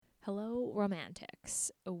Hello,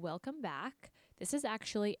 romantics. Welcome back. This is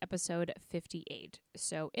actually episode 58.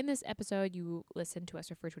 So, in this episode, you listen to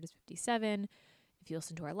us refer to it as 57. If you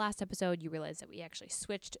listen to our last episode, you realize that we actually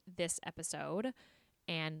switched this episode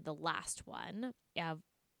and the last one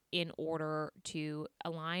in order to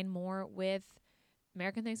align more with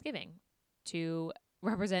American Thanksgiving, to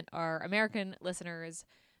represent our American listeners.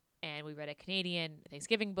 And we read a Canadian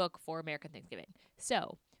Thanksgiving book for American Thanksgiving.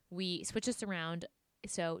 So, we switched this around.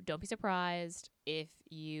 So don't be surprised if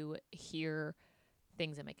you hear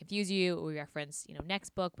things that might confuse you, or we reference,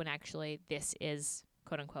 next book when actually this is,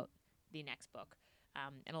 quote unquote, the next book.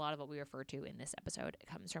 And a lot of what we refer to in this episode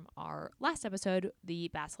comes from our last episode, The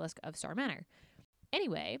Basilisk of Star Manor.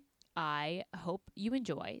 Anyway, I hope you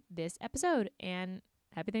enjoy this episode, and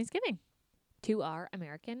happy Thanksgiving to our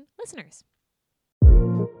American listeners.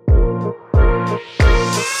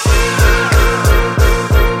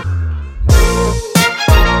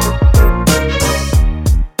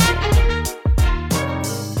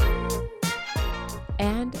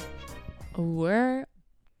 And we're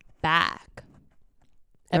back.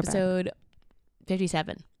 Episode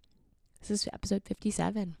 57. This is episode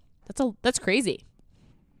 57. That's crazy.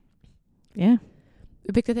 Yeah.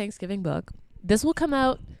 We picked a Thanksgiving book. This will come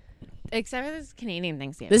out. Except for this Canadian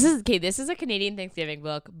Thanksgiving. This is a Canadian Thanksgiving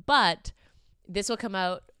book, but this will come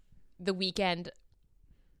out the weekend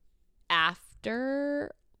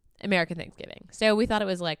after American Thanksgiving. So we thought it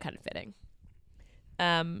was kind of fitting.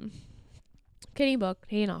 Canadian book,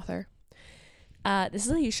 Canadian author. This is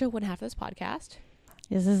Alicia, one half of this podcast.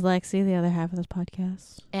 This is Lexi, the other half of this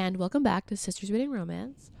podcast. And welcome back to Sisters Reading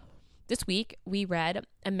Romance. This week, we read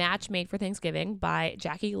A Match Made for Thanksgiving by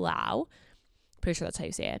Jackie Lau. Pretty sure that's how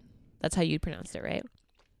you say it. That's how you pronounced it, right?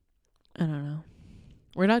 I don't know.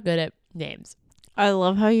 We're not good at names. I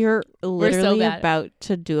love how you're literally bad. about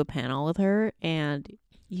to do a panel with her and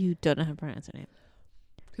you don't know how to pronounce her name.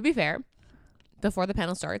 To be fair, before the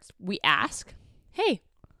panel starts, we ask, hey,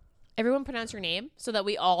 everyone pronounce your name so that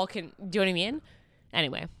we all can, do you know what I mean?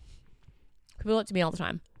 Anyway, people look to me all the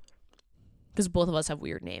time because both of us have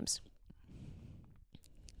weird names.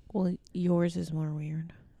 Well, yours is more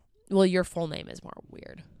weird. Well, your full name is more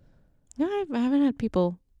weird. No, I haven't had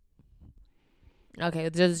people. Okay,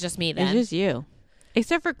 it's just me then. It's just you.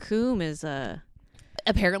 Except for Coombe is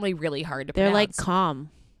apparently really hard to they're pronounce. like calm.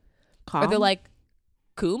 Or they're like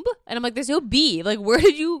Coombe? And I'm like, there's no B. Like, where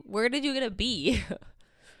did you get a B?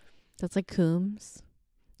 That's like Coombs.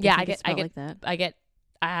 Yeah, I get like that.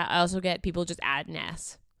 I also get people just add an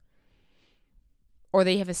S. Or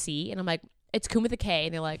they have a C, and I'm like, it's Coombe with a K,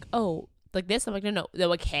 and they're like, oh, like this? I'm like, no,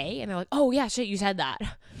 a K, and they're like, oh yeah, shit, you said that.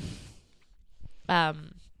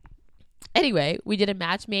 Anyway, we did A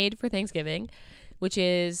Match Made for Thanksgiving, which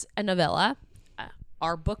is a novella,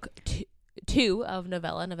 our book 2 of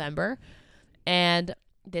Novella November, and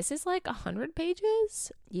this is like 100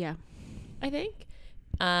 pages. Yeah, I think.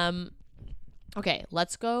 Okay,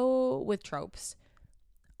 let's go with tropes.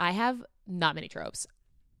 I have not many tropes.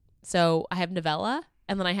 So I have novella,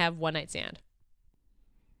 and then I have one night stand.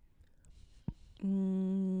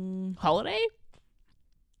 Holiday?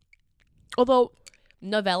 Although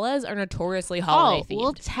novellas are notoriously holiday themed.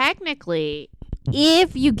 Well, technically,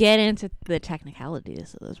 if you get into the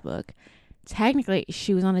technicalities of this book, technically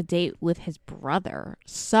she was on a date with his brother.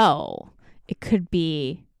 So it could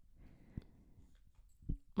be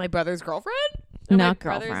my brother's girlfriend? Or not my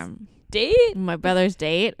brother's girlfriend. date? My brother's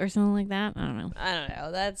date or something like that. I don't know. I don't know.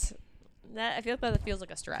 I feel like that feels like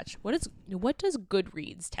a stretch. What does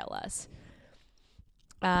Goodreads tell us?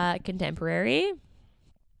 Contemporary.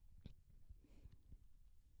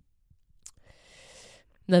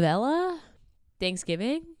 Novella.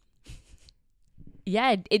 Thanksgiving.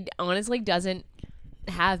 Yeah, it honestly doesn't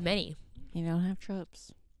have many. You don't have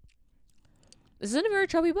tropes. This isn't a very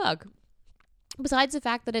tropey book. Besides the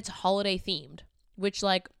fact that it's holiday themed, which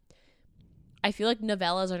I feel like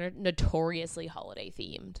novellas are notoriously holiday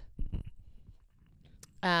themed.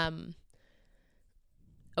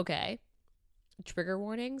 Okay. Trigger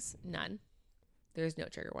warnings? None. There's no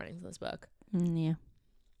trigger warnings in this book. Yeah.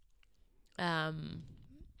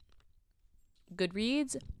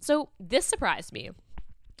 Goodreads. So this surprised me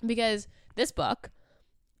because this book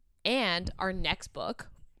and our next book,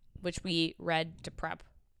 which we read to prep,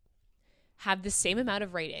 have the same amount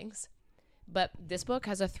of ratings, but this book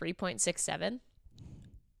has a 3.67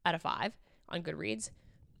 out of 5 on Goodreads,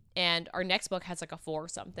 and our next book has like a 4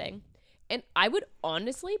 something. And I would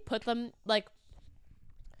honestly put them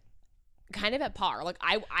kind of at par.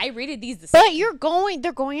 I rated these the same. But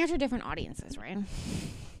they're going after different audiences, right?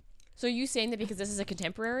 So you saying that because this is a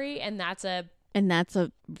contemporary and that's a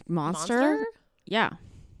monster? Yeah.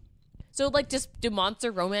 So, like, just do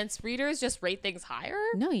monster romance readers just rate things higher?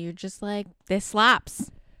 No, you're just like, this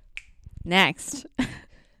slaps. Next.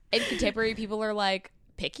 And contemporary people are, like,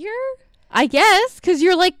 pickier? I guess, because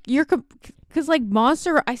because, like,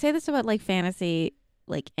 monster, I say this about, like, fantasy,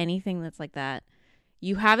 like, anything that's like that.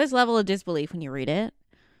 You have this level of disbelief when you read it.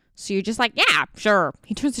 So you're just like, yeah, sure.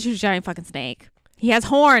 He turns into a giant fucking snake. He has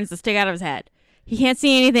horns that stick out of his head. He can't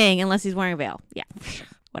see anything unless he's wearing a veil. Yeah,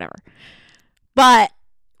 whatever. But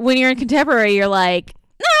when you're in contemporary, you're like,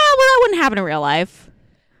 nah, well, that wouldn't happen in real life.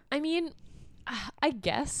 I mean, I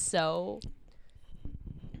guess so.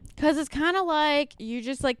 Because it's kind of like you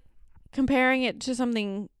just like comparing it to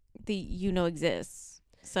something that you know exists.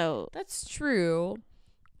 So That's true.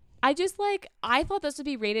 I just like, I thought this would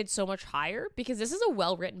be rated so much higher because this is a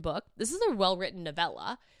well-written book. This is a well-written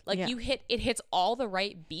novella. Like, Yeah. it hits all the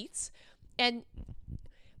right beats and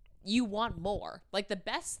you want more. Like, the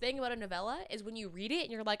best thing about a novella is when you read it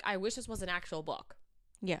and you're like, I wish this was an actual book.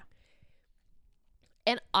 yeah.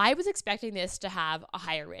 And I was expecting this to have a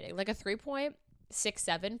higher rating. Like, a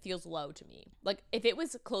 3.67 feels low to me. Like, if it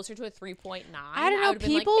was closer to a 3.9, I don't know. would have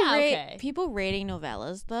been like, yeah, okay. People rating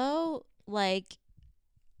novellas, though, like,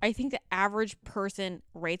 I think the average person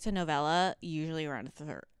rates a novella usually around a 3.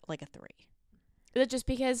 Is it just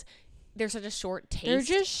because they're such a short taste? They're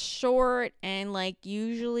just short, and like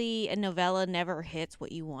usually a novella never hits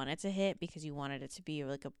what you want it to hit because you wanted it to be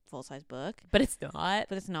like a full-size book, But it's not.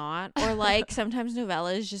 but it's not. Or like sometimes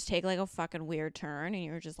novellas just take like a fucking weird turn, and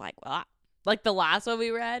you're just like, well, Like the last one we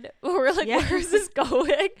read, where we're like, Yeah. where's this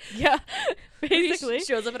going? yeah, Basically.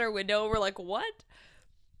 Shows up at our window, and we're like, what?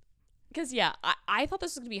 Because, yeah, I thought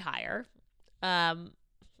this was going to be higher.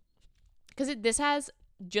 Because this has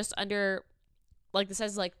just under, like, this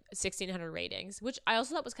has, like, 1,600 ratings, which I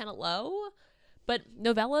also thought was kind of low. But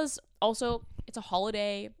novellas, also, it's a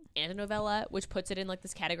holiday and a novella, which puts it in, like,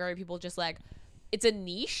 this category of people just, like, it's a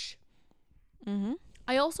niche. Mm-hmm.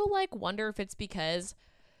 I also, like, wonder if it's because,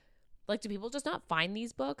 like, do people just not find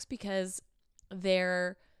these books because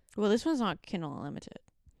they're... Well, this one's not Kindle Unlimited.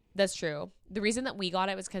 That's true. The reason that we got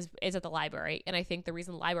it was because it's at the library. And I think the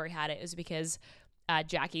reason the library had it is because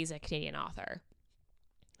Jackie's a Canadian author.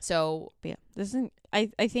 So, But yeah, this isn't. I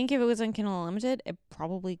think if it was on Kindle Unlimited, it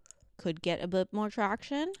probably could get a bit more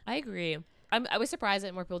traction. I agree. I was surprised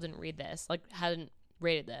that more people didn't read this, like, hadn't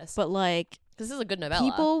rated this. But like, This is a good novella.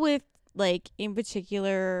 people with like, in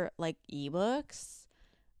particular, like ebooks,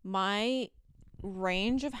 my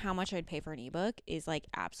range of how much I'd pay for an ebook is like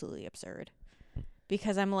absolutely absurd.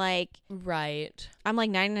 Because I'm like Right.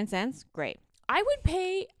 99 cents, great. I would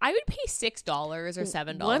pay $6 or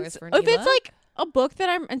 $7 Once, for an if ebook. it's like a book that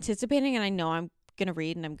I'm anticipating and I know I'm gonna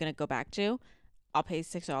read and I'm gonna go back to, I'll pay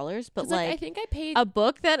 $6. But 'Cause, like I think I paid... a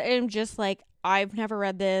book that I'm just like, I've never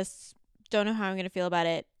read this, don't know how I'm gonna feel about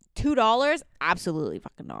it, $2, absolutely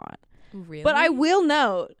fucking not. Really? But I will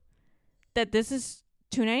note that this is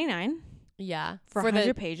 $2.99 Yeah. for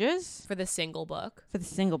 100 pages For the single book. for the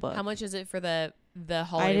single book. How much is it for the I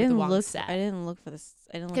Holiday with the didn't Wong look. set? I didn't look for this.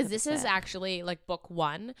 I didn't look Because at the this is set. actually like book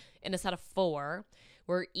 1 in a set of 4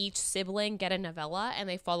 where each sibling get a novella and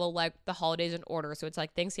they follow like the holidays in order. So it's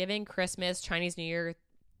like Thanksgiving, Christmas, Chinese New Year,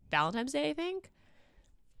 Valentine's Day, I think.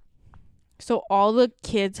 So all the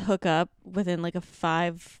kids hook up within like a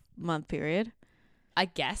 5-month period. I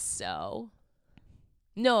guess so.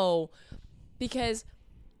 No, because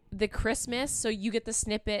the Christmas, so you get the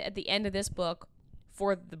snippet at the end of this book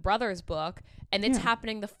for the brothers book, and it's Yeah.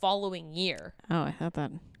 happening the following year Oh, I thought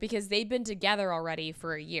that. because they've been together already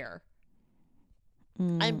for a year.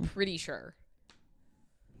 I'm pretty sure.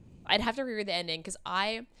 I'd have to reread the ending because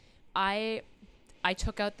I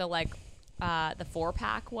took out the like the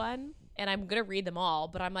 4-pack one, and I'm gonna read them all,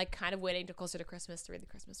 but I'm like kind of waiting till closer to Christmas to read the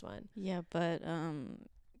Christmas one. Yeah, but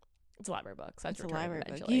It's a library book, so I have it's to a return it library book.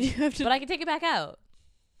 eventually. You do have to. But I can take it back out.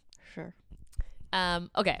 Sure.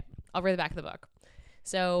 Okay, I'll read the back of the book.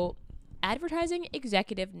 So, advertising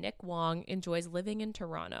executive Nick Wong enjoys living in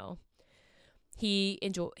Toronto. He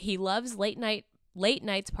loves late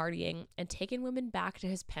nights partying and taking women back to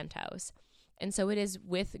his penthouse. And so it is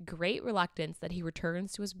with great reluctance that he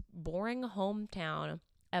returns to his boring hometown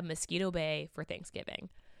of Mosquito Bay for Thanksgiving.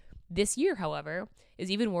 This year, however, is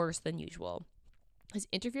even worse than usual. His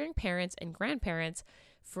interfering parents and grandparents,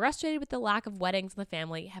 frustrated with the lack of weddings in the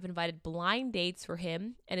family, have invited blind dates for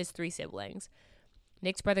him and his 3 siblings.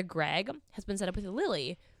 Nick's brother Greg has been set up with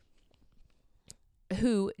Lily,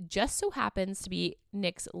 who just so happens to be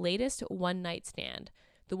Nick's latest one-night stand,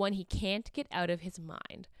 the one he can't get out of his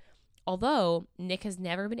mind. Although Nick has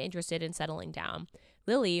never been interested in settling down,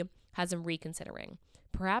 Lily has him reconsidering.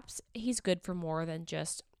 Perhaps he's good for more than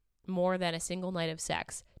a single night of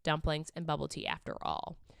sex dumplings, and bubble tea after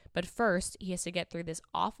all. But first, he has to get through this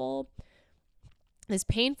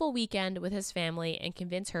painful weekend with his family and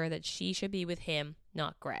convince her that she should be with him,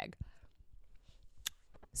 not Greg.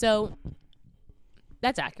 So,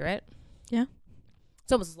 that's accurate. Yeah.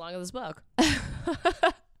 It's almost as long as this book. It's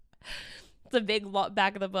a big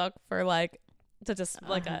back of the book for like such a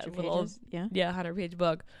like a little pages. Yeah 100-page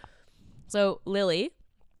book. So Lily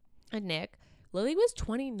and Nick. Lily was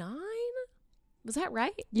 29. Was that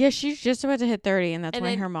right? Yeah, she's just about to hit 30, and that's And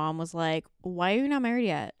when then- her mom was like, why are you not married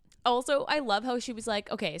yet? Also, I love how she was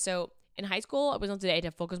like, okay, so in high school I was on today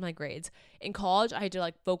to focus on my grades. In college, I had to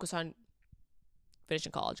like focus on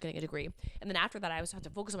finishing college, getting a degree. And then after that, I was have to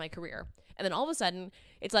focus on my career. And then all of a sudden,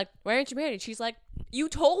 it's like, why aren't you married? She's like, you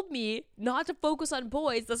told me not to focus on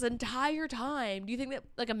boys this entire time. Do you think that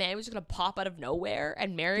like a man was just going to pop out of nowhere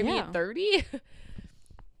and marry me Yeah. at 30?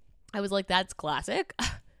 I was like, that's classic.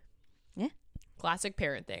 Yeah. Classic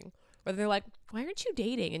parenting. Where they're like, why aren't you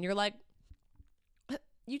dating? And you're like,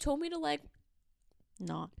 you told me to like,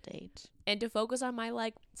 Not date. and to focus on my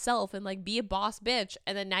like self and like be a boss bitch,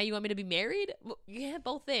 and then now you want me to be married? Well, yeah,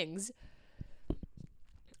 both things.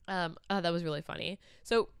 Oh, that was really funny.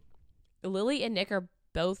 So Lily and Nick are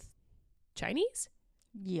both Chinese?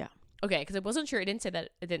 Yeah. Okay, because I wasn't sure. It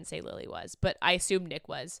didn't say Lily was, but I assumed Nick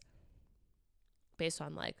was based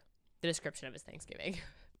on like the description of his Thanksgiving.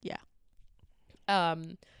 Yeah.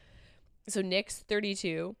 So Nick's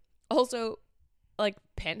 32. Also, like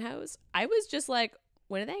Penthouse, I was just like,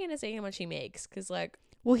 when are they gonna say how much he makes? Because like,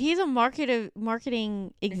 Well, he's a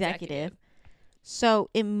marketing executive. So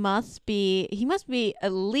he must be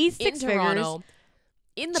at least in six figures. Toronto,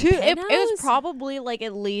 in the It Penthouse, was probably like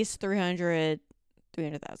at least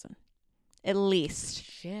 300,000. At least.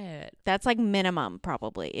 shit. That's like minimum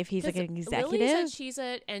probably if he's like an Lily executive. said she's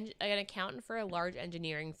an accountant for a large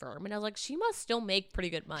engineering firm, and I was like, she must still make pretty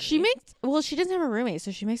good money. She doesn't have a roommate, so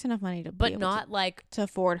she makes enough money to be but able not like to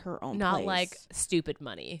afford her own not place. like stupid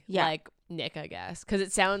money. Yeah. Like Nick, I guess, because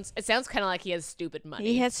it sounds kind of like he has stupid money.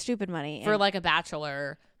 He has stupid money for and, like a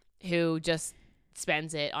bachelor who just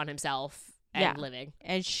spends it on himself and Yeah. living.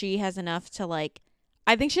 and she has enough to like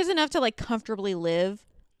I think she has enough to like comfortably live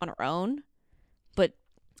on her own, but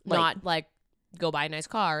like, Not like go buy a nice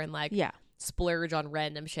car and like yeah. splurge on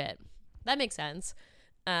random shit. That makes sense.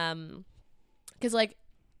 Because like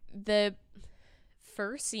the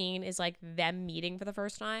first scene is like them meeting for the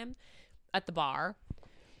first time at the bar,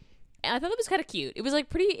 and I thought that was kind of cute. It was like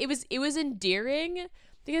pretty. It was endearing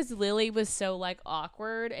because Lily was so like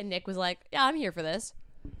awkward, and Nick was like, "Yeah, I'm here for this."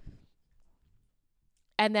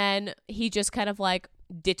 And then he just kind of like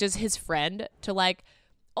ditches his friend to like.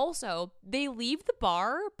 Also, they leave the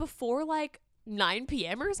bar before like 9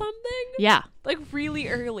 p.m. or something. Yeah. Like really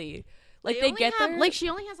early. Like they get there. like she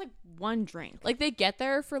only has like one drink. Like they get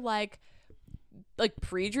there for like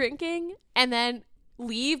pre-drinking and then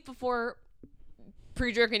leave before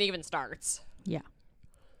pre-drinking even starts.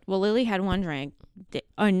 Well, Lily had one drink.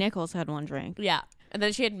 Nichols had one drink. Yeah. And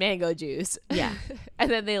then she had mango juice. Yeah. And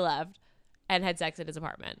then they left and had sex at his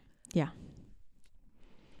apartment. Yeah.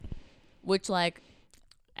 Which like,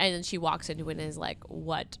 and then she walks into it and is like,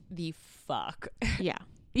 what the fuck? Yeah.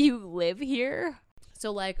 You live here?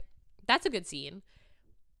 So like, that's a good scene.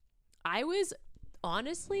 I was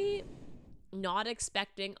honestly not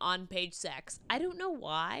expecting on-page sex. I don't know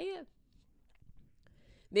why.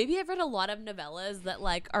 Maybe I've read a lot of novellas that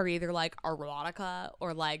like are either like erotica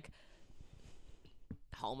or like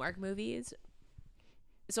Hallmark movies.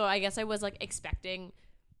 So I guess I was like expecting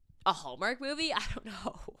a Hallmark movie. I don't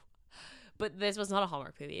know. But this was not a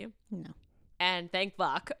Hallmark movie. No. And thank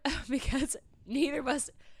fuck, because neither of us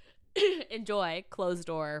enjoy closed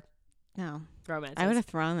door No. romances. I would have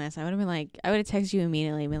thrown this. I would have been like, I would have texted you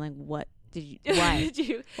immediately and been like, what did you, why? Did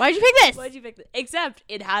you? Why'd you pick this? Why'd you pick this? Except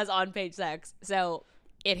it has on-page sex, so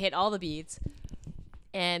it hit all the beats.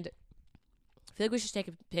 And I feel like we should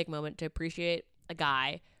take a moment to appreciate a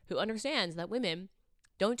guy who understands that women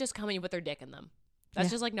don't just come in with their dick in them. That's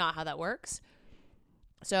Yeah. just like not how that works.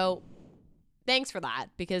 So thanks for that,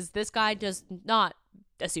 because this guy does not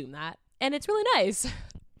assume that, and it's really nice.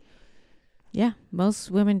 Yeah.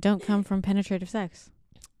 Most women don't come from penetrative sex.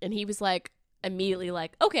 And he was like immediately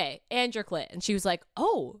like, okay, and your clit. And she was like,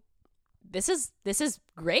 oh, this is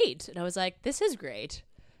great. And I was like, this is great.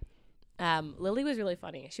 Lily was really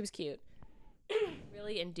funny. She was cute.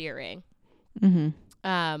 Really endearing.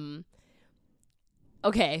 Mm-hmm.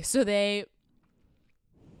 Okay, so they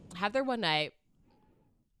have their one night,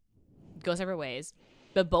 go separate ways,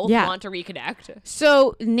 but both want to reconnect.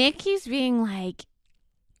 So Nick, he's being like,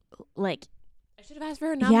 I should have asked for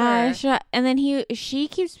her number. Yeah, I should. And then she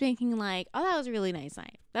keeps thinking like, oh, that was a really nice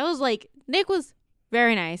night. That was like, Nick was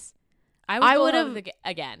very nice. I would have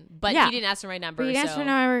again, but Yeah. he didn't ask for my number. But he asked so for her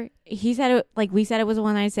number. He said it, like we said it was a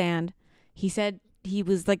one night stand. He said he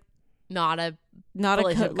was like not a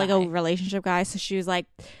like guy. a relationship guy. So she was like,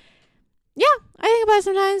 yeah, I think about it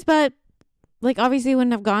sometimes, but like obviously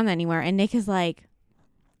wouldn't have gone anywhere. And Nick is like,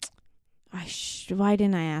 why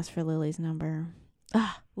didn't I ask for Lily's number?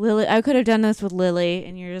 Lily, I could have done this with Lily.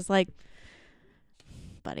 And you're just like,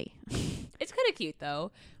 buddy. It's kind of cute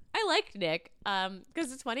though. I liked Nick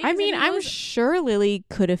because it's funny. I mean, I'm sure Lily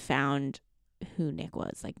could have found who Nick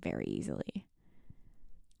was like very easily,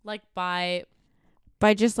 like by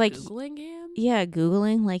just like Googling him. Yeah,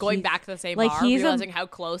 Googling like going back to the same like bar, realizing how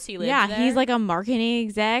close he lived. Yeah, there. he's like a marketing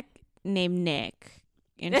exec named Nick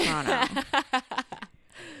in Toronto.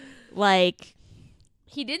 Like,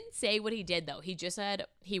 he didn't say what he did though. He just said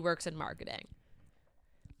he works in marketing.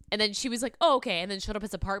 And then she was like, "Oh, okay." And then showed up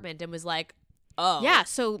his apartment and was like, "Oh, yeah."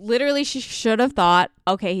 So literally, she should have thought,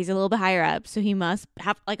 okay, he's a little bit higher up, so he must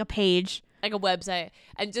have like a page, like a website,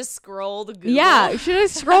 and just scrolled Google. Yeah, should have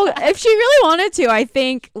scrolled if she really wanted to. I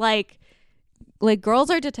think like girls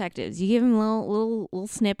are detectives. You give them little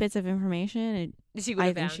snippets of information, and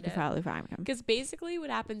I think she could probably find him. Because basically, what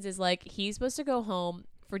happens is like he's supposed to go home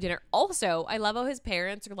for dinner. Also, I love how his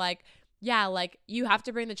parents are like, yeah, like you have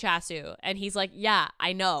to bring the chasu, and he's like, yeah,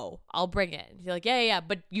 I know, I'll bring it. He's like, yeah,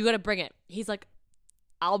 but you gotta bring it. He's like,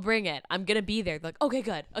 I'll bring it. I'm gonna be there. They're like, okay,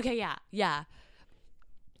 good, okay, yeah.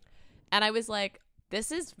 And I was like,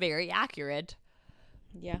 this is very accurate.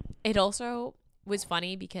 Yeah. It also was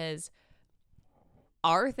funny because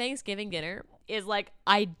our Thanksgiving dinner is like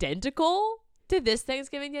identical to this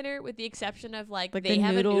Thanksgiving dinner, with the exception of like they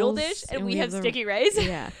have a noodle dish and we have sticky rice.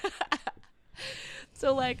 Yeah.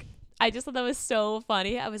 So like I just thought that was so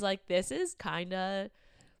funny. I was like, this is kind of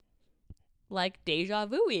like deja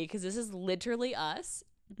vu-y because this is literally us,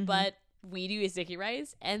 but we do sticky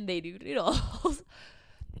rice and they do noodles.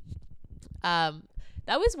 That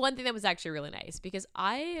was one thing that was actually really nice because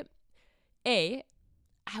I can't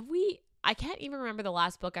even remember the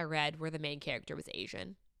last book I read where the main character was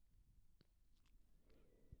Asian.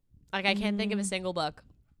 Like I can't think of a single book.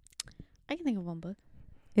 I can think of one book.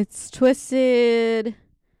 It's Twisted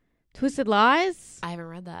Lies. I haven't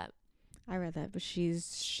read that. I read that, but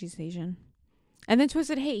she's Asian. And then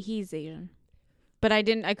Twisted Hate, he's Asian. But I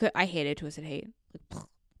hated Twisted Hate. Like,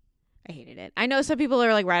 I hated it. I know some people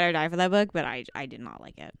are like ride or die for that book, but I did not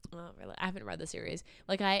like it. Oh, really? I haven't read the series.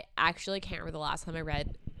 Like I actually can't remember the last time I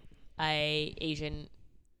read a Asian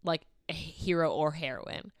like a hero or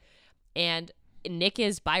heroine. And Nick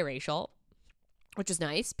is biracial, which is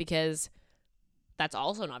nice because that's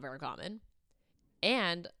also not very common.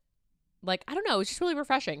 And like I don't know, it's just really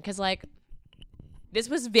refreshing because like this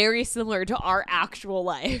was very similar to our actual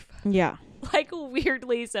life. Yeah. Like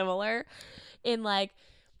weirdly similar in like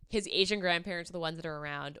his Asian grandparents are the ones that are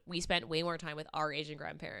around. We spent way more time with our Asian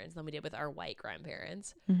grandparents than we did with our white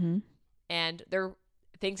grandparents. Mm-hmm. And their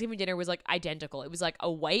Thanksgiving dinner was like identical. It was like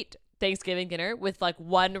a white Thanksgiving dinner with like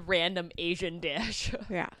one random Asian dish.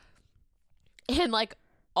 Yeah. And like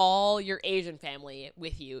all your Asian family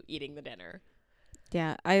with you eating the dinner.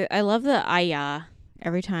 Yeah. I love the ayah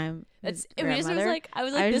every time. I was like,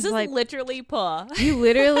 this is like, literally Pa. You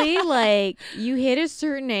literally like you hit a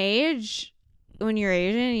certain age when you're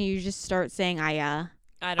Asian and you just start saying ayah.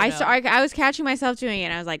 I don't know. I was catching myself doing it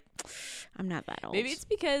and I was like, I'm not that old. Maybe it's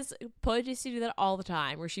because Pa used to do that all the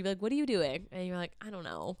time where she'd be like, what are you doing? And you're like, I don't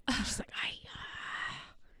know. She's like,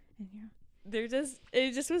 ayah.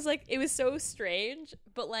 It just was like, it was so strange,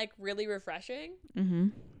 but like really refreshing. Mm-hmm.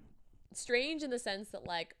 Strange in the sense that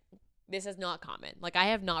like, this is not common. Like I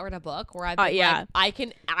have not read a book where I've been like, I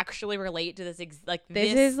can actually relate to this.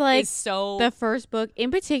 This is like so the first book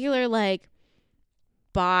in particular, like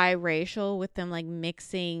biracial with them like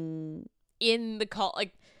mixing in the cult,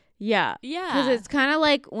 like yeah, because it's kind of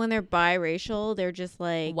like when they're biracial, they're just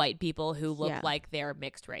like white people who look like they're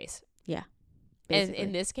mixed race. Yeah, basically. And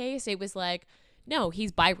in this case, it was like no,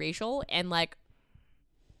 he's biracial and like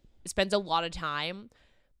spends a lot of time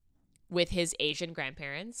with his Asian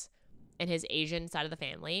grandparents and his Asian side of the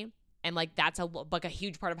family, and like that's a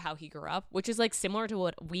huge part of how he grew up, which is like similar to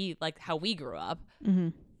what we like how we grew up,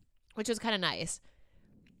 which was kind of nice.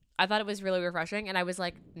 I thought it was really refreshing, and I was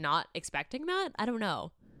like not expecting that. I don't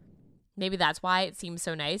know, maybe that's why it seems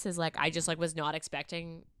so nice. Is like I just like was not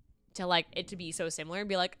expecting to like it to be so similar and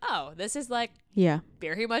be like, oh, this is like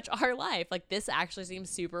very much our life. Like this actually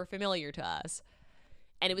seems super familiar to us,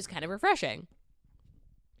 and it was kind of refreshing.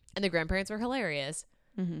 And the grandparents were hilarious.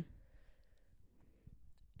 Mm-hmm.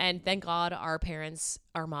 And thank God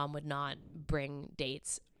our mom would not bring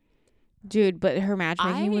dates. Dude, but her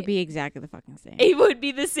matchmaking I- would be exactly the fucking same. It would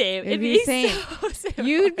be the same. It'd be the same. So similar.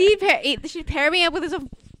 You'd be she'd pair me up with this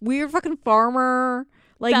weird fucking farmer,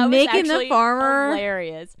 like That was Nick and actually the farmer.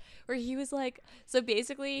 hilarious. Where he was like, so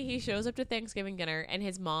basically he shows up to Thanksgiving dinner and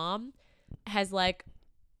his mom has like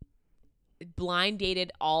blind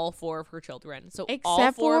dated all 4 of her children. So all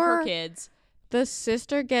Except 4 of her for kids. The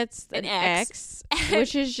sister gets An an ex. ex,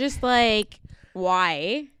 which is just like,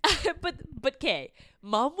 why? but Kay,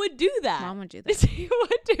 mom would do that. Mom would do that. She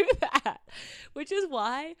would do that. Which is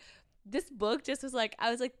why this book just was like, I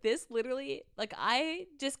was like, this literally, like, I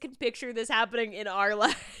just can picture this happening in our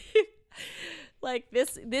life. Like,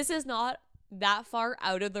 this is not that far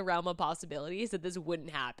out of the realm of possibilities that this wouldn't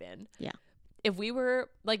happen. Yeah. If we were,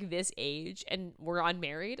 like, this age and we're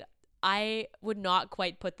unmarried, I would not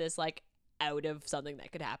quite put this, like, out of something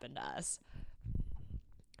that could happen to us.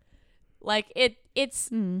 Like,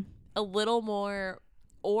 it's a little more,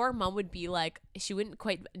 or mom would be like, she wouldn't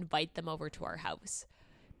quite invite them over to our house,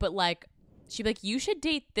 but like she'd be like, you should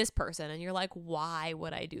date this person, and you're like, why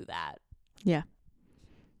would I do that? Yeah.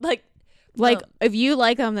 Like If you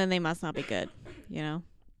like them, then they must not be good, you know?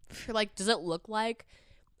 you're like, does it look like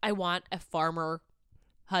I want a farmer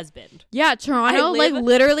husband? Yeah, Toronto, live- like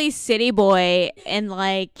literally city boy and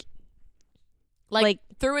like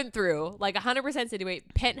through and through, like 100% city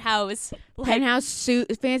weight, penthouse, like, penthouse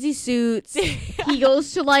suit, fancy suits. He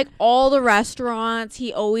goes to like all the restaurants.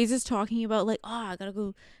 He always is talking about like, oh, I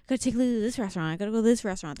gotta take Lily to this restaurant. I gotta go to this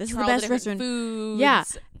restaurant. This is try the all best different restaurant. foods. Yeah.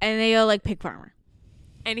 And they go like pig farmer.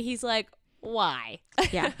 And he's like, why?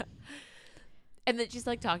 Yeah. And then she's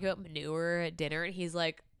like talking about manure at dinner, and he's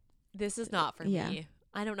like, this is not for Yeah. me.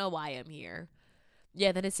 I don't know why I'm here.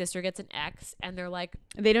 Yeah, then his sister gets an ex, and they're like,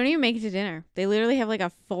 They don't even make it to dinner. They literally have like a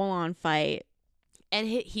full on fight. and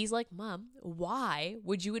he's like, Mom, why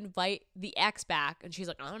would you invite the ex back? And she's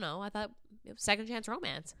like, I don't know. I thought it was second chance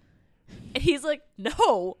romance. And he's like,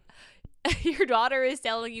 no, your daughter is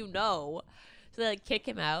telling you no. So they like kick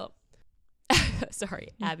him out. Sorry,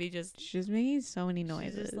 Abby just She's making so many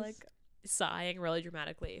noises. She's just like sighing really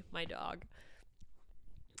dramatically. My dog.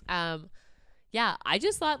 Yeah, I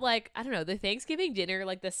just thought like, I don't know, the Thanksgiving dinner,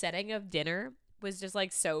 like the setting of dinner was just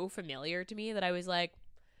like so familiar to me that I was like,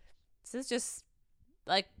 this is just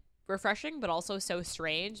like refreshing, but also so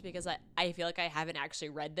strange because I feel like I haven't actually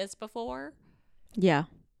read this before. Yeah.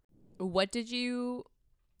 What did you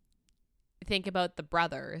think about the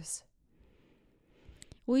brothers?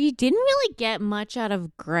 Well, you didn't really get much out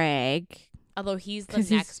of Greg. Although he's the 'Cause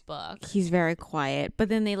he's- next book. He's very quiet, but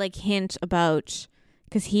then they like hint about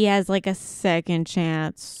because he has like a second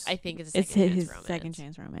chance. I think it's It's second his chance romance. second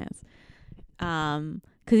chance romance.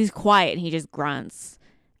 Because he's quiet and he just grunts.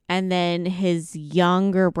 And then his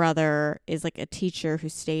younger brother is like a teacher who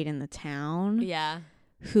stayed in the town, Yeah.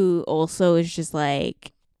 who also is just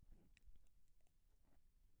like.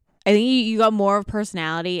 I think you got more of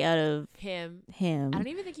personality out of Him. him. I don't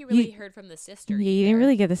even think you really heard from the sister. Yeah, you didn't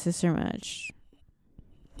really get the sister much.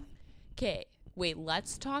 Okay, wait,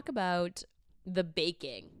 let's talk about the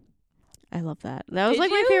baking. I love that. That was Did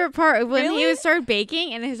like my you? favorite part when Really? he started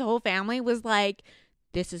baking and his whole family was like,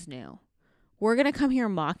 "This is new. We're gonna come here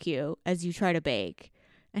and mock you as you try to bake."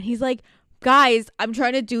 And he's like, "Guys, I'm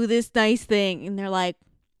trying to do this nice thing," and they're like,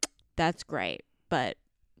 "That's great, but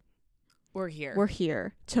We're here. we're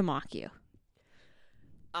here to mock you."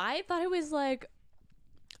 I thought it was like,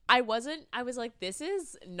 I was like, this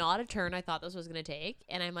is not a turn I thought this was going to take.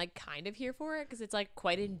 And I'm like kind of here for it because it's like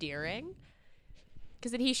quite endearing.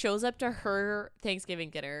 Because then he shows up to her Thanksgiving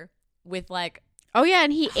dinner with like Oh yeah,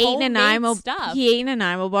 and he ate Homemade Nanaimo stuff. He ate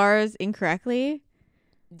Nanaimo bars incorrectly.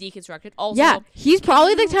 deconstructed. Also, Yeah, he's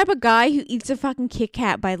probably the you- type of guy who eats a fucking Kit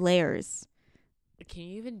Kat by layers. can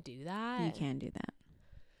you even do that? You can do that.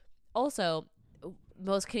 Also,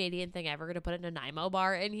 most Canadian thing ever, going to put a Nanaimo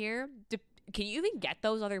bar in here. Can you even get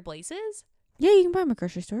those other places Yeah, you can buy them at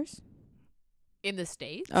grocery stores. in the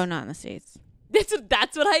States? Oh, not in the States.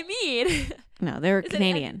 That's what I mean. No, they're Is it-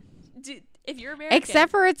 Canadian. If you're American.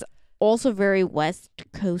 Except for it's also very West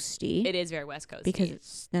Coasty it is very West Coast. because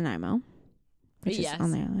it's Nanaimo, which Yes. is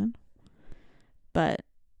on the island. But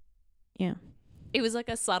it was like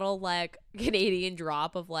a subtle like Canadian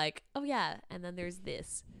drop of like, oh yeah, and then there's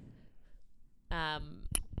this.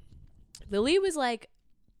 Lily was like,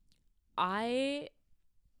 there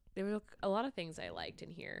were a lot of things I liked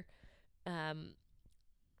in here.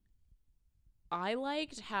 I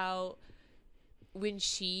liked how when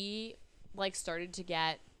she like started to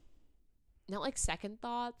get not like second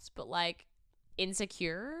thoughts, but like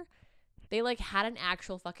insecure, they like had an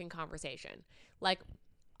actual fucking conversation. Like,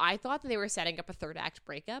 I thought that they were setting up a third act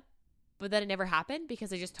breakup, but then it never happened because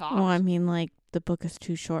they just talked. Well, I mean, like, the book is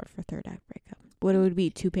too short for third act breakup. What it would be,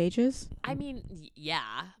 2 pages? I mean,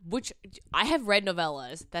 yeah. Which I have read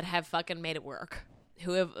novellas that have fucking made it work.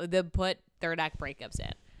 Who have they put third act breakups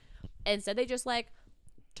in. Instead, they just like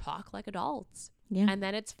talk like adults. Yeah. And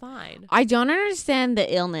then it's fine. I don't understand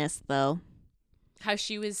the illness, though. How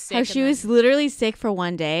she was sick. How she was literally sick for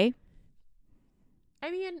one day.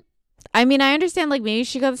 I mean, I understand, like, maybe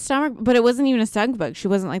she got the stomach, but it wasn't even a stomach bug. She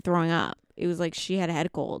wasn't, like, throwing up. It was like she had a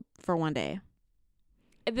head cold for one day.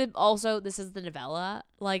 and then also, this is the novella.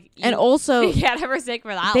 Like, And also, you can't have her sick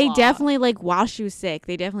for that they long. definitely, like, while she was sick,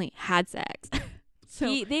 they definitely had sex.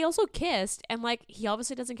 So They also kissed, and like he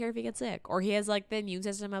obviously doesn't care if he gets sick, or he has like the immune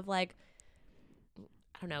system of like, I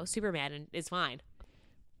don't know, Superman, and it's fine.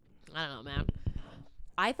 I don't know, man.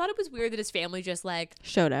 I thought it was weird that his family just like,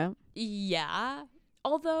 showed up. yeah.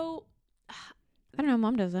 Although, I don't know.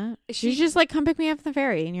 Mom does that. She- She's just like, come pick me up at the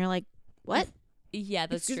ferry, and you're like, what? yeah,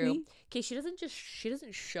 that's Excuse true. me? Okay, she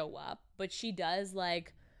doesn't show up, but she does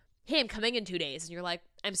like, hey, I'm coming in 2 days, and you're like,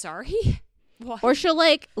 I'm sorry. What? Or she'll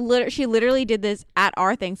like, she literally did this at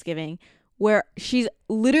our Thanksgiving, where she's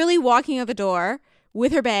literally walking out the door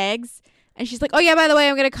with her bags, and she's like, oh yeah, by the way,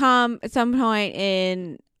 I'm gonna come at some point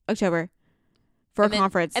in October for a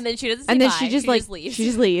conference. and then she doesn't. Say and then bye. she just like leaves. she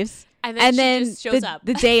just leaves. and then she just shows up.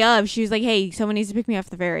 the day of, she was like, hey, someone needs to pick me up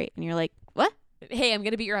at the ferry, and you're like, what? Hey, I'm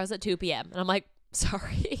gonna be at your house at 2 p.m. And I'm like,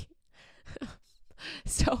 sorry.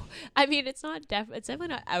 So, I mean, it's definitely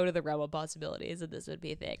not out of the realm of possibilities that this would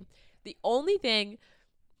be a thing. The only thing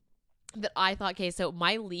that I thought, okay, so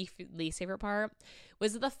my least favorite part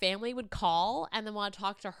was that the family would call and then want to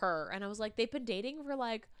talk to her. And I was like, they've been dating for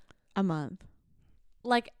like, A month.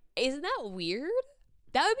 isn't that weird?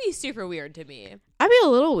 That would be super weird to me. I'd be a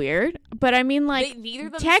little weird, but I mean, like, Neither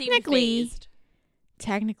of them technically- seemed phased.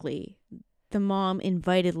 technically, the mom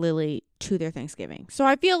invited Lily to their Thanksgiving, so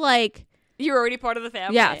I feel like, You're already part of the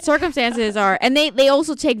family. yeah, circumstances are, and they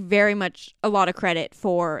also take very much a lot of credit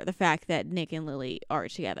for the fact that Nick and Lily are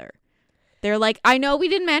together. They're like, I know we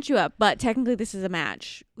didn't match you up, but technically this is a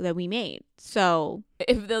match that we made. So,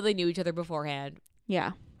 Even though they knew each other beforehand.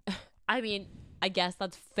 yeah. I mean, I guess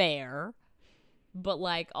that's fair, but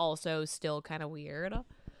like also still kind of weird.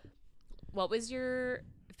 What was your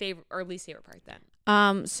favorite or least favorite part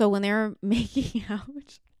then? So when they were making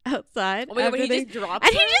out outside, Oh my God, when after he they- just dropped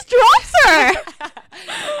and her? he just drops her.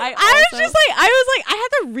 I was just like, I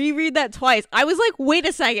had to reread that twice. I was like, wait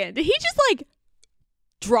a second, did he just like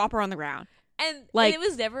drop her on the ground? and like- it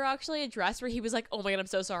was never actually addressed where he was like, "Oh my God, I'm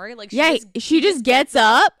so sorry." Like, She just gets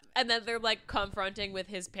up. and then they're like confronting with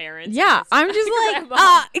his parents. Yeah, and his I'm just like,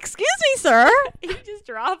 grandma. excuse me, sir. He just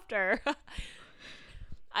dropped her.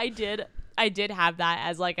 I did have that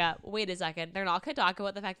as like a wait a second. They're not gonna talk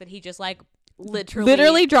about the fact that he just like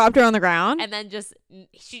literally dropped her on the ground. and then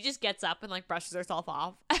she just gets up and like brushes herself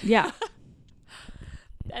off. Yeah.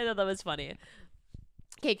 I thought that was funny.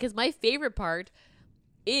 Okay, because my favorite part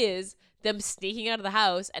is them sneaking out of the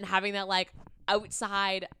house and having that like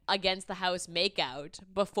outside against the house makeout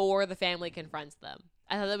before the family confronts them.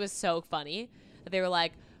 I thought that was so funny. That they were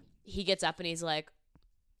like, he gets up and he's like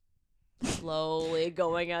slowly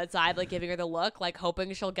going outside, like giving her the look, like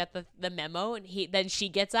hoping she'll get the memo. And then she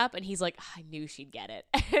gets up and he's like, I knew she'd get it.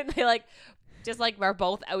 And they like just like are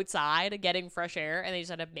both outside getting fresh air, and they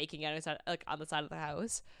just end up making out outside, like on the side of the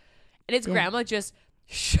house. And his grandma just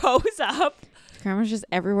shows up. Grandma's just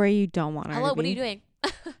everywhere you don't want her Hello, to what are be. you doing?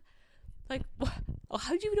 Like, oh,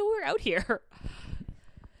 how'd you know we're out here?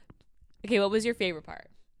 Okay, what was your favorite part?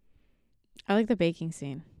 I like the baking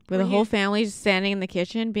scene where Were the whole you- family's standing in the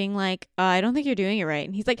kitchen being like, I don't think you're doing it right.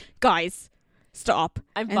 And he's like, guys, stop.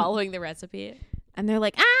 I'm And- following the recipe. And they're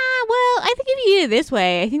like, well, I think if you eat it this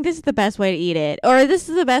way, I think this is the best way to eat it. Or this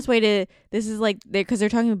is the best way to, this is like, because they're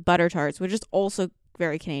talking about butter tarts, which is also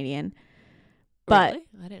very Canadian. But Really?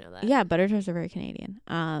 I didn't know that. yeah, butter tarts are very Canadian.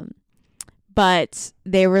 But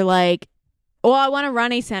they were like, well, I want a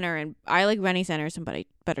runny center, and I like runny centers and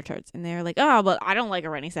butter tarts. And they're like, oh, but I don't like a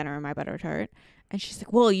runny center in my butter tart. And she's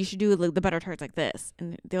like, well, you should do like the butter tarts like this.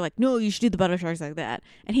 And they're like, no, you should do the butter tarts like that.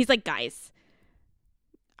 And he's like, guys,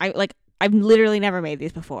 I've literally never made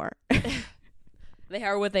these before. They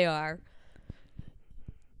are what they are.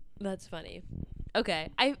 That's funny. Okay.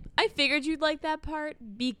 I figured you'd like that part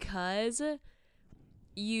because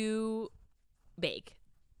you bake.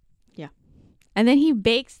 And then he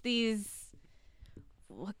bakes these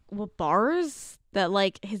what bars that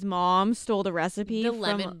like his mom stole the recipe The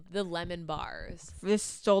lemon bars. This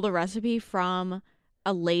stole the recipe from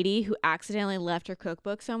a lady who accidentally left her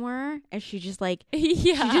cookbook somewhere, and she just like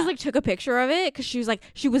Yeah. she just like took a picture of it because she was like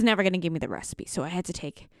she was never gonna give me the recipe, so I had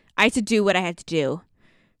to do what I had to do.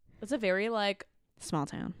 That's a very like Small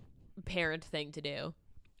town. parent thing to do.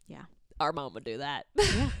 Yeah. Our mom would do that.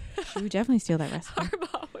 Yeah. She would definitely steal that recipe. Our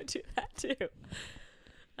mom would do that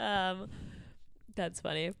too. That's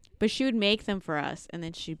funny. But she would make them for us, and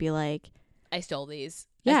then she'd be like, I stole these.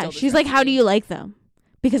 yeah, she's like, how do you like them?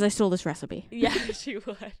 Because I stole this recipe. Yeah, she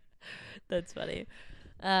would. That's funny.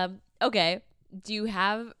 Okay. Do you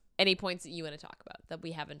have any points that you want to talk about that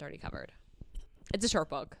we haven't already covered? It's a short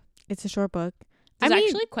book. It's a short book. There's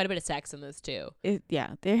actually quite a bit of sex in this too.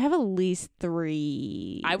 Yeah, they have at least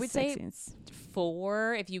 3. I would say scenes.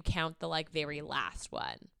 4 if you count the like very last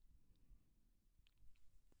one.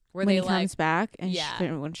 Where When they he comes back and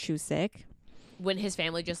yeah. when she was sick. When his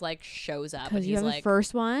family just like shows up and Because you he's have like the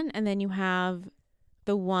first one, and then you have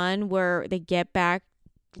the one where they get back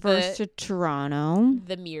first to Toronto.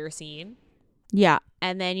 the mirror scene. Yeah,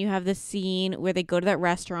 and then you have the scene where they go to that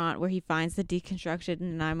restaurant where he finds the deconstructed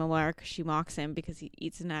Nanaimo bar because she mocks him because he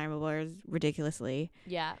eats Nanaimo bars ridiculously.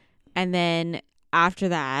 Yeah. And then after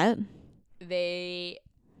that, And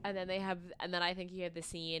then I think you have the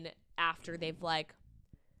scene after they've like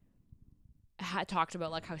talked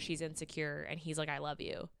about like how she's insecure and he's like, I love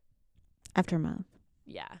you. after a month.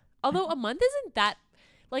 Yeah. Although a month isn't that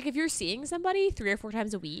like if you're seeing somebody 3 or 4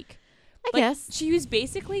 times a week. I Like, guess. she was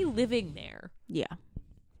basically living there. Yeah.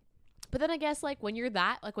 But then I guess like when you're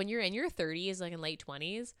in your 30s, like in late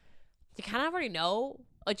 20s, you kind of already know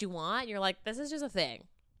what you want. You're like, this is just a thing.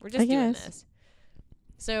 We're just doing guess. this.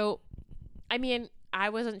 So, I mean, I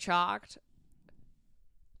wasn't shocked.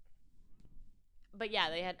 But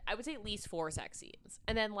yeah, they had, I would say at least 4 sex scenes.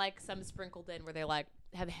 And then like some sprinkled in where they like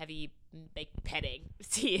have heavy like petting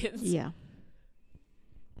scenes. Yeah.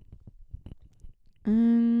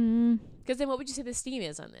 Because then what would you say the steam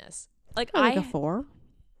is on this? Like Like a 4.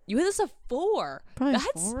 You had this a 4. Probably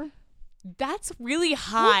That's 4. That's really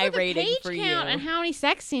high rating for you. And how many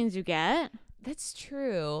sex scenes you get. That's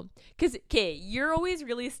true. Because, okay, you're always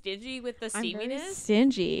really stingy with the I'm very steaminess.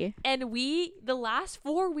 stingy. And the last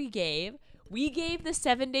 4 we gave the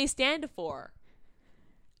 7-day stand 4.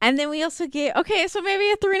 And then we also gave, okay, so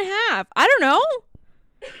maybe a 3.5. I don't know.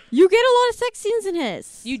 You get a lot of sex scenes in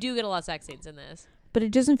his. You do get a lot of sex scenes in this. But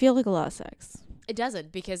it doesn't feel like a lot of sex. It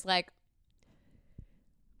doesn't, because, like,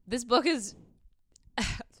 this book is...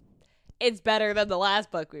 it's better than the last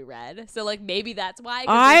book we read. So, like, maybe that's why.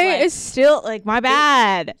 It's still, like, my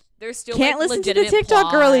bad. There's still, Can't like, listen to the legitimate TikTok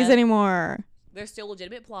plot. girlies anymore. There's still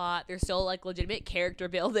legitimate plot. There's still, like, legitimate character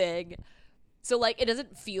building. So, like, it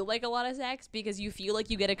doesn't feel like a lot of sex because you feel like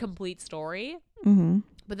you get a complete story. Mm-hmm.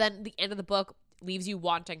 But then the end of the book leaves you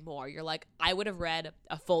wanting more. You're like, I would have read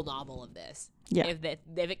a full novel of this. Yeah. If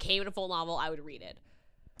it came in a full novel, I would read it.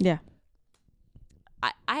 Yeah.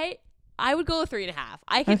 I would go 3.5.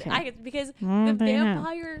 I could because the 3.5.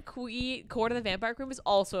 Vampire Queen Court of the Vampire Queen was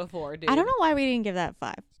also a 4, dude. I don't know why we didn't give that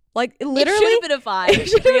 5. Like, It literally. should have been a 5, it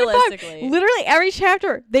should have been a 5. realistically. Literally every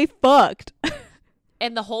chapter, they fucked.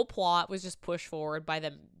 And the whole plot was just pushed forward by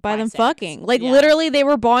them. By them sex. fucking. Like, Yeah. literally, they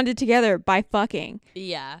were bonded together by fucking.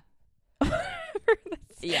 Yeah.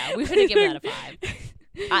 Yeah, we should have given that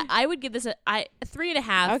a 5. I would give this a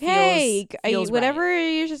 3.5. Okay. feels Whatever right.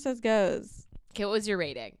 Yusha says goes. Okay, what was your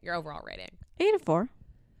rating? Your overall rating? 8 or 4.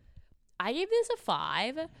 I gave this a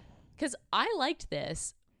 5 because I liked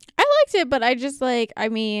this. I liked it, but I just like, I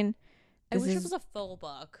mean, I this wish it is- was a full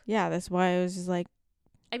book. yeah, that's why I was just like,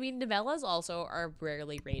 I mean, novellas also are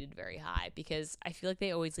rarely rated very high because I feel like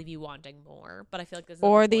they always leave you wanting more. But I feel like this is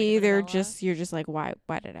or the they point of a either novella. just, you're just like, why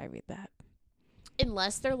did I read that?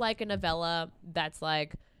 Unless they're like a novella that's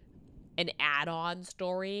like an add-on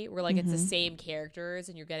story where like it's the Mhm. same characters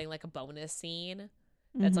and you're getting like a bonus scene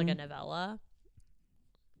that's like a Mhm. novella.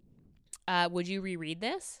 Would you reread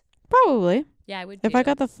this? Probably. Yeah, I would. If too. I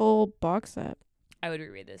got the full box set. I would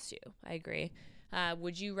reread this too. I agree.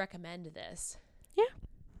 Would you recommend this? Yeah.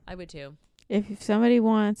 I would too. If somebody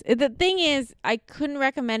wants, the thing is, I couldn't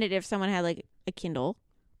recommend it if someone had like a Kindle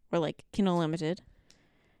or like Kindle Limited.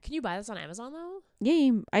 Can you buy this on Amazon though?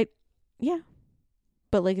 Yeah.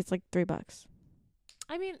 But like, it's like $3.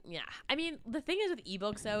 I mean, yeah. I mean, the thing is with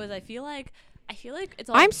ebooks though is I feel like it's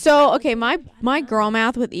all I'm so, okay, relative. I my don't know. girl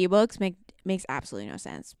math with ebooks makes absolutely no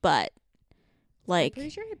sense. But I'm like, pretty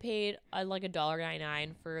sure I paid like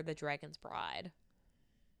 $1.99 for The Dragon's Bride.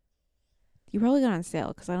 you probably got on sale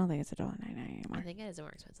because I don't think it's $1.99 I anymore. think it is more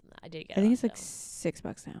expensive than that. I did get I it think on it's like sale.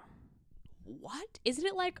 $6 now. What? Isn't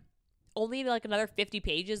it like only like another 50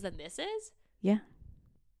 pages than this is? Yeah.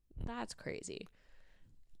 That's crazy.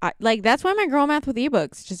 like that's why my girl math with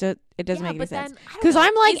ebooks just it doesn't make any sense. Because Because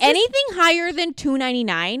I'm like anything higher than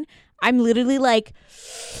 $2.99, I'm literally like,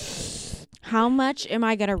 how much am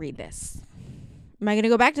I gonna read this? Am I gonna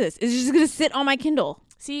go back to this? Is it just gonna sit on my Kindle?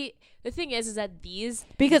 See, the thing is that these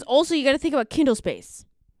Because also you got to think about Kindle space.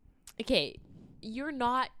 okay, you're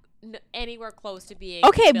not anywhere close to being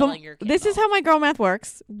Okay, filling but your this is Kindle. how my girl math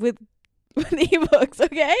works with ebooks.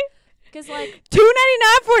 Okay, Because like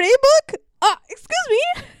 $2.99 for an ebook? Excuse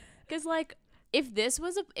me. Because like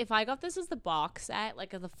if I got this as the box set,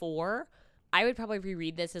 like of the 4, I would probably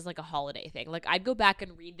reread this as like a holiday thing. Like I'd go back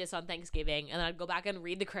and read this on Thanksgiving, and then I'd go back and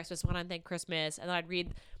read the Christmas one on Christmas, and then I'd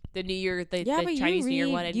read the New Year, the Chinese New Year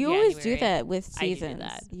one in You January. always do that with I do seasons.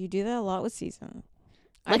 that. You do that a lot with seasons.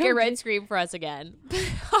 Like I don't read do- Scream for Us again.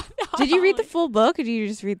 Did you read the full book or did you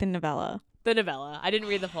just read the novella? the novella? I didn't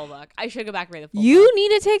read the full book. I should go back and read the full You book. need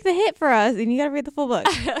to take the hit for us and you got to read the full book.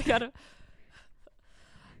 I gotta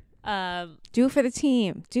Do it for the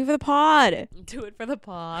team. Do it for the pod. do it for the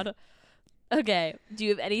pod. Okay. Do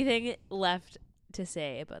you have anything left to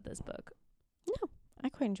say about this book? I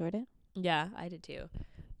quite enjoyed it. Yeah, I did too.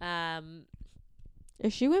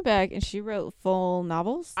 If she went back and she wrote full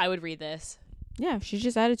novels, I would read this. yeah, she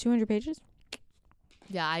just added 200 pages.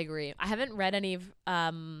 Yeah, I agree. I haven't read any of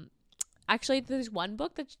actually there's one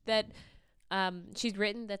book that she's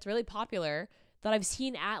written that's really popular that I've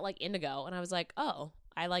seen at like Indigo, and I was like, "Oh,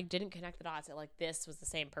 I like didn't connect the dots that like this was the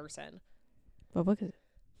same person." What book is it?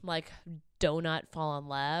 Like Donut Fall in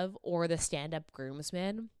Love or The Stand-Up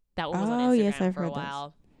Groomsman. That one was Oh, on Instagram yes, I've for a heard those.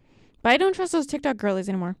 while. But I don't trust those TikTok girlies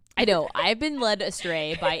anymore. I know. I've been led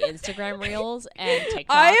astray by Instagram Reels and TikTok.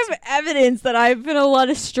 I have evidence that I've been led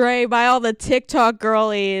astray by all the TikTok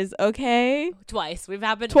girlies, okay? twice. We've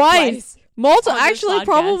happened Twice. on this Actually, podcast.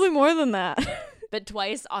 probably more than that. but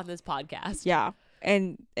twice on this podcast. Yeah.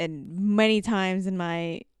 And many times in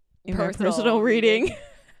my Personal personal reading.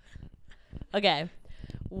 Okay.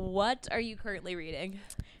 What are you currently reading?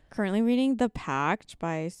 Currently reading The Pact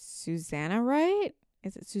by Susanna Wright.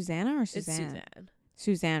 Is it Susanna or It's Suzanne? Suzanne.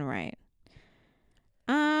 Suzanne Wright.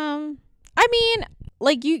 I mean,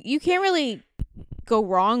 like you can't really go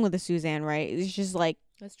wrong with a Suzanne Wright. It's just like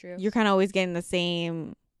That's true. you're kind of always getting the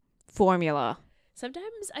same formula.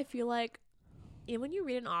 Sometimes I feel like when you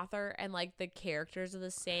read an author and like the characters are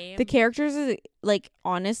the same. The characters is like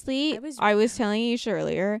honestly, I was telling you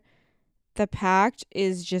earlier, The Pact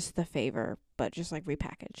is just The Favor, but just like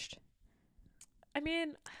repackaged. I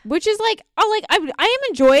mean, Which is like, I am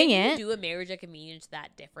enjoying can it. you do a marriage at convenience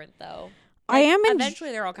that different though? I am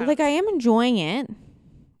eventually they're all kind like of I am enjoying it.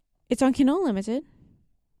 It's on Kindle Unlimited,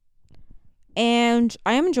 and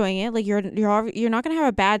I am enjoying it. Like you're not gonna have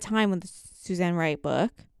a bad time with the Suzanne Wright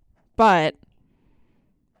book, but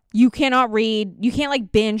you can't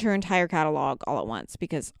like binge her entire catalog all at once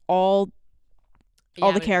because all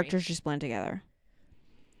the characters just blend together.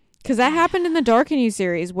 Because that happened in the Dark in You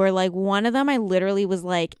series where like one of them I literally was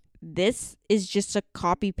like, this is just a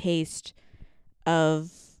copy paste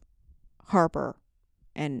of Harper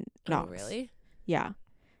and Knox. Oh, really? Yeah.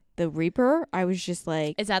 The Reaper, I was just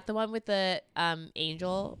like, Is that the one with the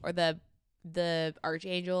angel or the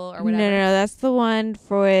archangel or no, whatever? that's the one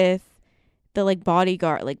with the like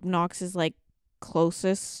bodyguard, like Knox's like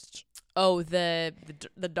closest. Oh, the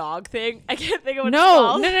dog thing. I can't think of what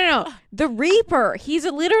No. it's called. The Reaper. He's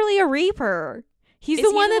literally a Reaper. He's Is the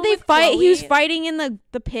he one the that one they with fight. He was Chloe? fighting in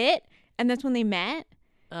the pit, and that's when they met.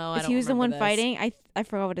 Oh, I don't He was the remember one this. fighting. I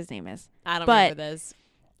forgot what his name is. I don't but remember this.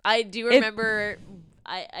 I do remember.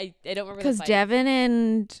 I don't remember Because the fight. Devin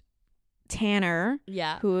and Tanner,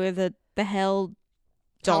 Yeah. who are the hell Hell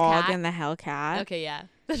dog cat? and the hell cat, Okay. Yeah.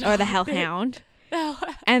 or the hell hound, No.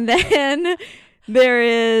 and then there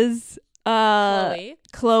is Chloe.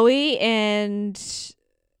 Chloe and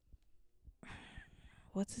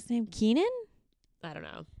what's his name, Keenan, I don't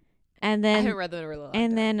know. and I then haven't read them in a really long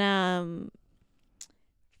and time. then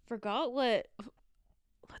forgot what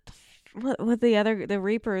the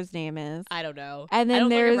Reaper's name is. I don't know. And then I don't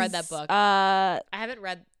think there's I've read that book. I haven't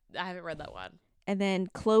read that one. and then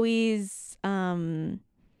Chloe's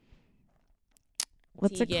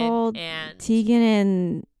what's it Tegan called? And Tegan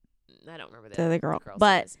and I don't remember the other girl. girl's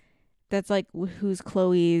But names. that's like who's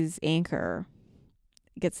Chloe's anchor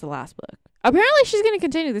gets the last book. Apparently she's going to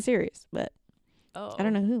continue the series, but Oh, I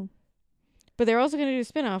don't know who. But they're also going to do a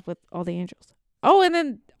spin-off with all the angels. Oh, and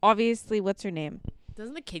then obviously what's her name?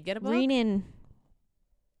 Doesn't the kid get a book? Renee?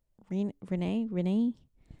 I don't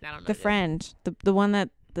know. The friend. The one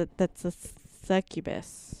that's a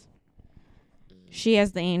succubus. She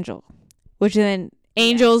has the angel. Which then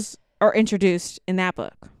angels are introduced in that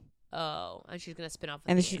book. Oh, and she's gonna spin off. With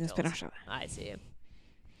And then the she's going to angels. spin off. I see.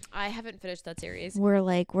 I haven't finished that series. We're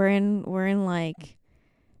in like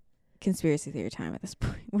conspiracy theory time at this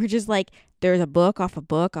point. We're just like, there's a book off a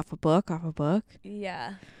book off a book off a book.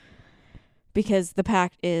 Yeah. Because the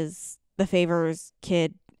pact is the Favors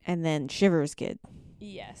kid and then Shivers kid.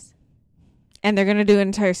 Yes. And they're going to do an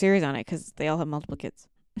entire series on it because they all have multiple kids.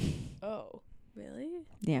 Oh, really?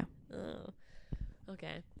 Yeah. Oh,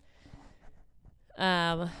 okay.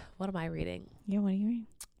 What am I reading? Yeah, what are you reading?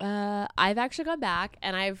 I've actually gone back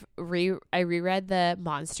and I reread the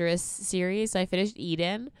Monstrous series. So I finished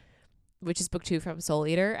Eden, which is book 2 from Soul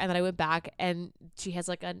Eater, and then I went back and she has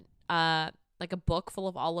like a book full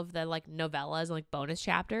of all of the like novellas and like bonus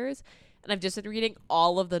chapters. And I've just been reading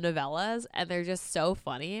all of the novellas, and they're just so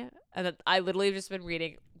funny. And then I literally have just been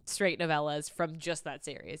reading straight novellas from just that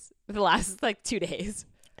series for the last like 2 days.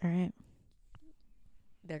 All right.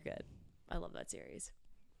 They're good. I love that series.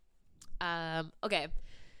 Okay.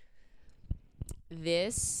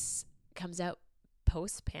 This comes out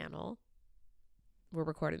post panel. We're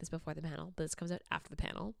recording this before the panel, but this comes out after the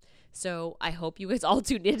panel. So I hope you guys all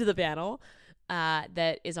tuned into the panel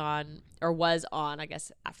that is on, or was on, I guess,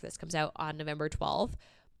 after this comes out on November 12th.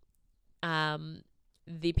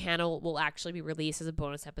 The panel will actually be released as a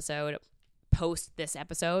bonus episode post this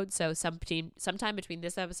episode. So sometime between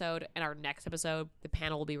this episode and our next episode, the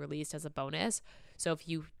panel will be released as a bonus. So if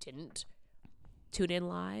you didn't tune in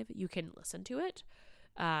live, you can listen to it.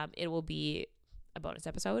 It will be a bonus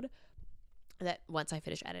episode that once I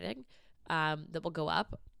finish editing, that will go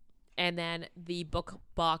up. And then the book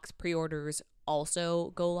box pre-orders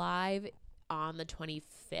also go live on the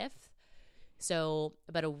 25th. So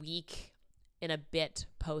about a week and a bit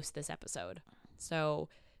post this episode. So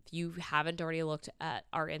if you haven't already looked at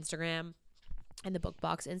our Instagram and the book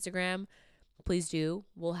box Instagram, please do.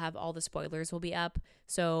 We'll have all the spoilers will be up.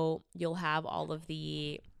 So you'll be able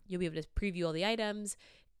to preview all the items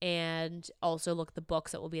and also look at the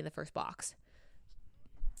books that will be in the first box.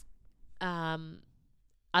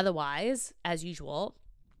 Otherwise, as usual,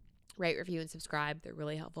 rate, review, and subscribe. They're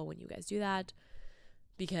really helpful when you guys do that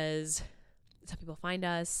because it's how people find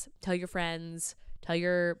us. Tell your friends, tell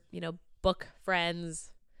your, book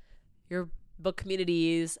friends, your book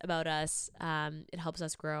communities about us. It helps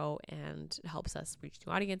us grow and it helps us reach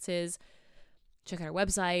new audiences. Check out our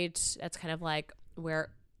website. That's kind of like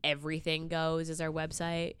where everything goes, is our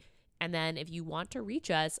website. And then if you want to reach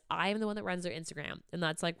us, I am the one that runs our Instagram, and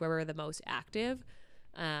that's like where we're the most active.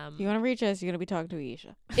 If you want to reach us, you're going to be talking to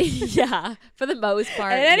Aisha. Yeah, for the most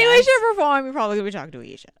part. In any way, shape, or form, you're probably going to be talking to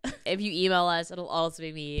Aisha. If you email us, it'll also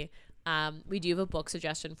be me. We do have a book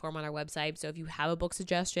suggestion form on our website. So if you have a book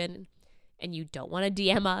suggestion and you don't want to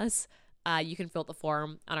DM us, you can fill out the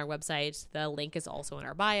form on our website. The link is also in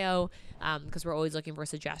our bio because we're always looking for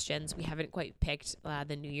suggestions. We haven't quite picked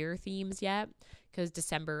the New Year themes yet because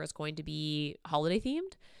December is going to be holiday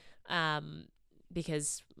themed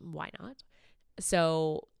because why not?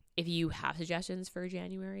 So if you have suggestions for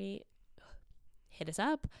January, hit us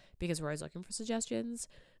up because we're always looking for suggestions.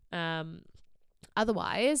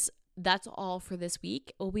 Otherwise, that's all for this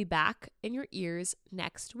week. We'll be back in your ears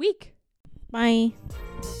next week. Bye.